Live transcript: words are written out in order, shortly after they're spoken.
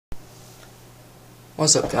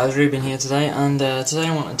What's up guys, Ruben here today, and today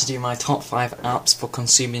I wanted to do my top 5 apps for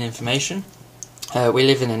consuming information. We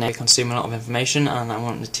live in an age consume a lot of information, and I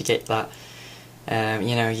wanted to get that,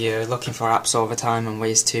 you're looking for apps all the time and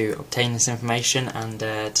ways to obtain this information, and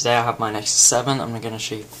today I have my Nexus 7. I'm going to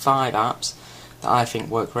show you 5 apps that I think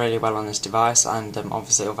work really well on this device, and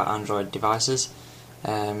obviously other Android devices,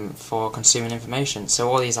 for consuming information. So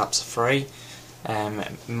all these apps are free,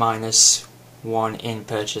 minus one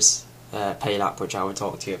in-purchase paid app, which I will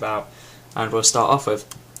talk to you about, and we'll start off with.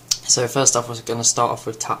 So first off, we're going to start off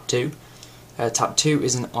with Tap 2. Tap 2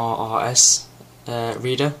 is an RRS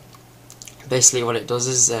reader. Basically what it does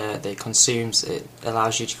is it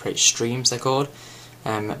allows you to create streams, they're called,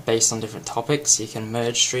 based on different topics. You can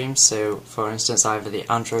merge streams, so for instance either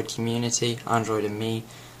the Android community, Android and me,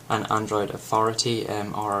 and Android authority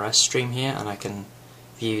RRS stream here, and I can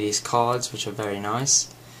view these cards, which are very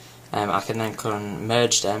nice. I can then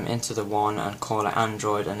merge them into the one and call it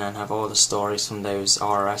Android, and then have all the stories from those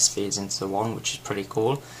RRS feeds into the one, which is pretty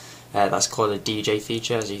cool. That's called a DJ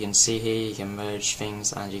feature. As you can see here, you can merge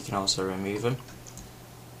things and you can also remove them.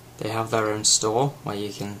 They have their own store where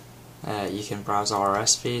you can browse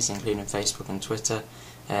RRS feeds, including Facebook and Twitter.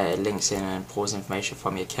 It links in and pulls information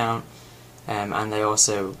from your account, and they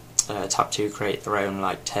also Tap 2 create their own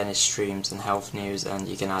like tennis streams and health news, and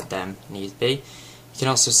you can add them need be. You can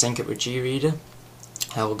also sync it with G-Reader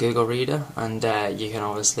or Google Reader, and you can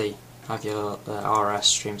obviously have your RSS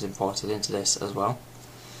streams imported into this as well.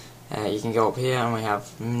 You can go up here and we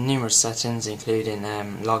have numerous settings, including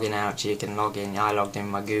logging out. You can log in. I logged in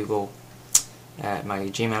my my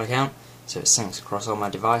Gmail account, so it syncs across all my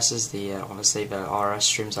devices. Obviously the RSS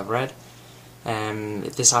streams I've read.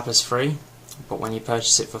 This app is free, but when you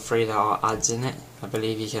purchase it for free there are ads in it. I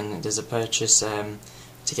believe there's a purchase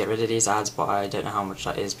to get rid of these ads, but I don't know how much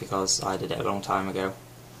that is because I did it a long time ago.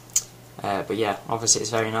 But yeah, obviously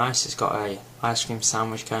it's very nice. It's got a ice cream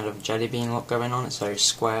sandwich kind of jelly bean look going on. It's very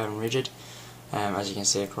square and rigid, as you can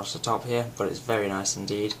see across the top here, but it's very nice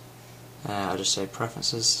indeed. I'll just say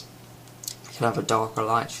preferences. You can have a dark or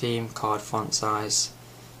light theme, card font size.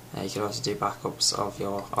 You can also do backups of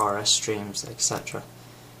your RS streams, etc.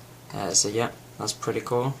 So yeah, that's pretty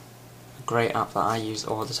cool. A great app that I use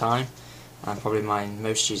all the time, and probably my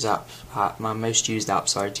most used app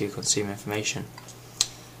to consume information.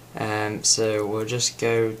 So we'll just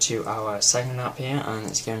go to our second app here, and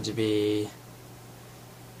it's going to be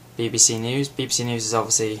BBC News. BBC News is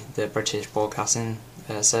obviously the British broadcasting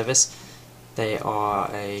service. They are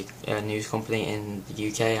a news company in the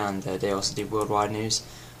UK, and they also do worldwide news.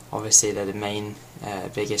 Obviously they're the main,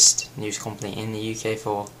 biggest news company in the UK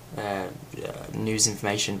for news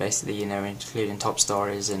information, basically, including top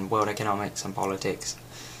stories in world economics and politics,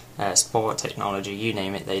 sport, technology, you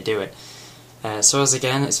name it, they do it. So as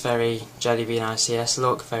again, it's very Jelly Bean ICS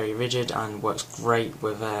look, very rigid, and works great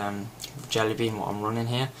with Jelly Bean, what I'm running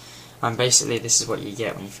here. And basically this is what you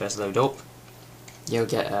get when you first load up. You'll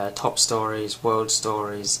get top stories, world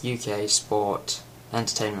stories, UK, sport,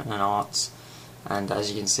 entertainment and arts, and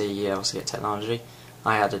as you can see you also get technology.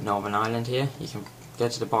 I added Northern Ireland here. You can go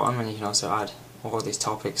to the bottom and you can also add all these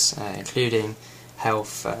topics, including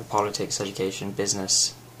health, politics, education,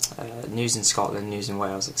 business, news in Scotland, news in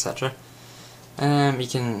Wales, etc. You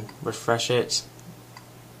can refresh it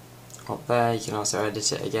up there. You can also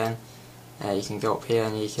edit it again. You can go up here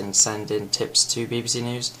and you can send in tips to BBC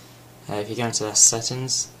News. If you go into their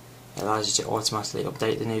settings, it allows you to automatically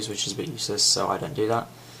update the news, which is a bit useless, so I don't do that.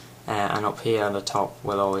 And up here on the top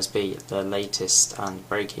will always be the latest and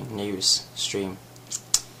breaking news stream.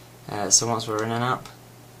 So once we're in an app,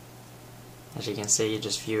 as you can see, you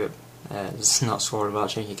just view it. It's not scrollable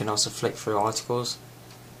actually. You can also flick through articles,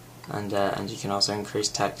 and you can also increase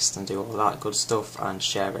text and do all that good stuff and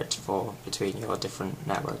share it between your different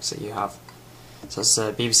networks that you have. So it's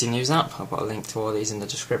a BBC News app. I've got a link to all these in the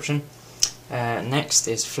description. Next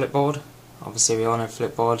is Flipboard. Obviously we all know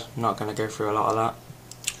Flipboard. I'm not going to go through a lot of that.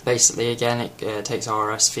 Basically, again, it takes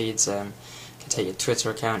RSS feeds. You can take your Twitter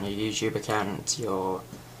account, your YouTube account, your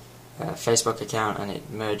Facebook account, and it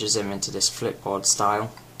merges them into this Flipboard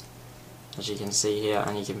style, as you can see here.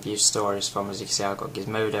 And you can view stories from, as you can see, I've got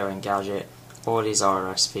Gizmodo and Gadget, all these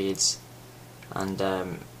RSS feeds, and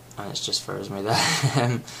it's just froze me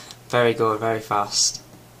there. Very good, very fast.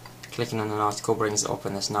 Clicking on an article brings it up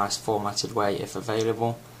in this nice formatted way if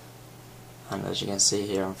available, and as you can see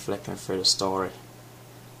here, I'm flipping through the story.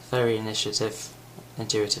 Very intuitive. The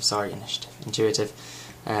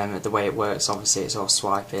way it works, obviously it's all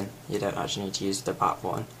swiping. You don't actually need to use the back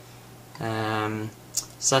button.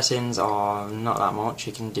 Settings are not that much.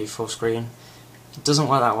 You can do full screen. It doesn't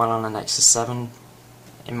work that well on the Nexus 7.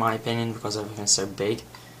 in my opinion, because everything's so big,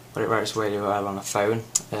 but it works really well on a phone.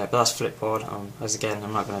 But that's Flipboard. As again,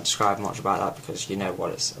 I'm not going to describe much about that because you know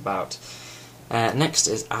what it's about. Next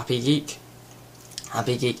is Appy Geek.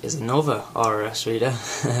 Appy Geek is another RSS reader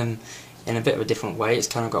in a bit of a different way. It's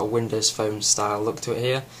kind of got a Windows Phone style look to it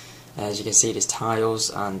here. As you can see, there's tiles,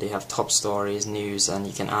 and you have top stories, news, and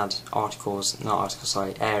you can add areas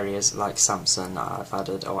like Samsung that I've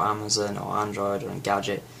added, or Amazon, or Android, or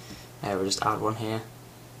Engadget. We'll just add one here.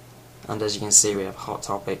 And as you can see, we have hot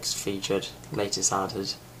topics featured, latest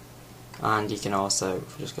added, and you can also,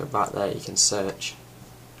 if we just go back there, you can search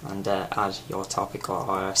and add your topic or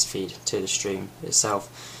RSS feed to the stream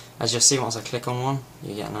itself. As you'll see, once I click on one,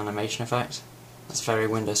 you get an animation effect. That's very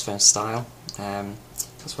Windows Phone style.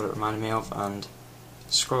 That's what it reminded me of. And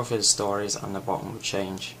scroll through the stories, and the bottom will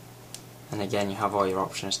change. And again, you have all your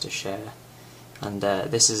options to share. And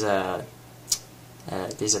these are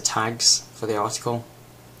tags for the article,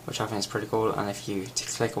 which I think is pretty cool. And if you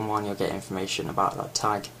click on one, you'll get information about that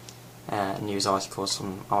tag, news articles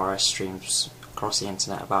from RSS streams across the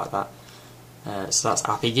internet about that. So that's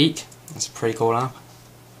Appy Geek. It's a pretty cool app.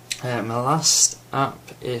 My last app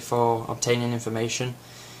for obtaining information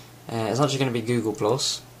is actually going to be Google+,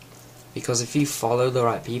 because if you follow the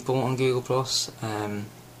right people on Google+,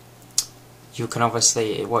 you can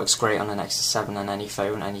obviously, it works great on the Nexus 7 and any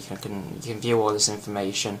phone, and you can view all this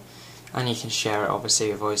information, and you can share it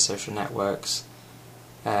obviously with all your social networks.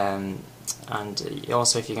 And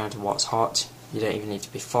also, if you're going to What's Hot, you don't even need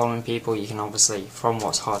to be following people. You can obviously, from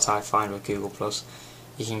What's Hot, I find with Google+,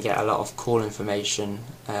 you can get a lot of cool information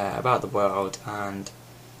about the world and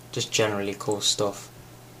just generally cool stuff.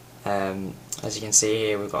 As you can see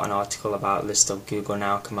here, we've got an article about list of Google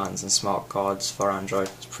Now commands and smart cards for Android.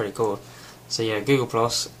 It's pretty cool. So yeah, Google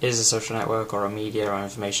Plus is a social network or a media or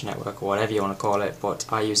information network or whatever you want to call it, but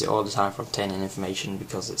I use it all the time for obtaining information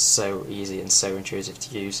because it's so easy and so intuitive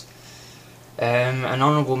to use. An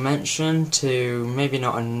honourable mention to maybe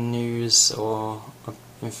not a news or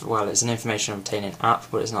well, it's an information obtaining app,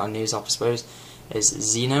 but it's not a news app, I suppose, is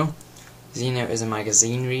Zeno. Zeno is a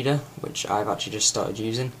magazine reader, which I've actually just started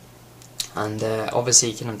using. And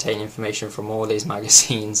obviously you can obtain information from all these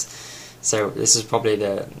magazines. So this is probably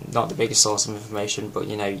not the biggest source of information, but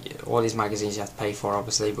you know, all these magazines you have to pay for,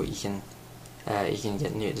 obviously, but you can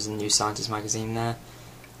get there's a New Scientist magazine there,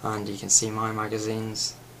 and you can see my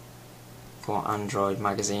magazines for Android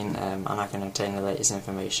magazine, and I can obtain the latest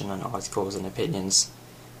information and articles and opinions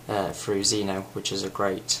through Zeno, which is a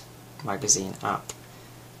great magazine app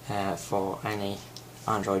for any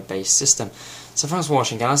Android-based system. So thanks for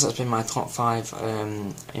watching, guys. That's been my top 5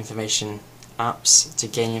 information apps to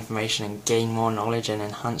gain information and gain more knowledge and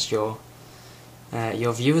enhance your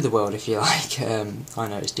view of the world, if you like. I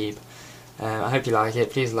know it's deep. I hope you like it.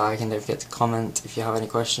 Please like and don't forget to comment if you have any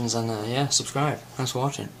questions, and yeah, subscribe. Thanks for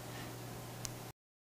watching.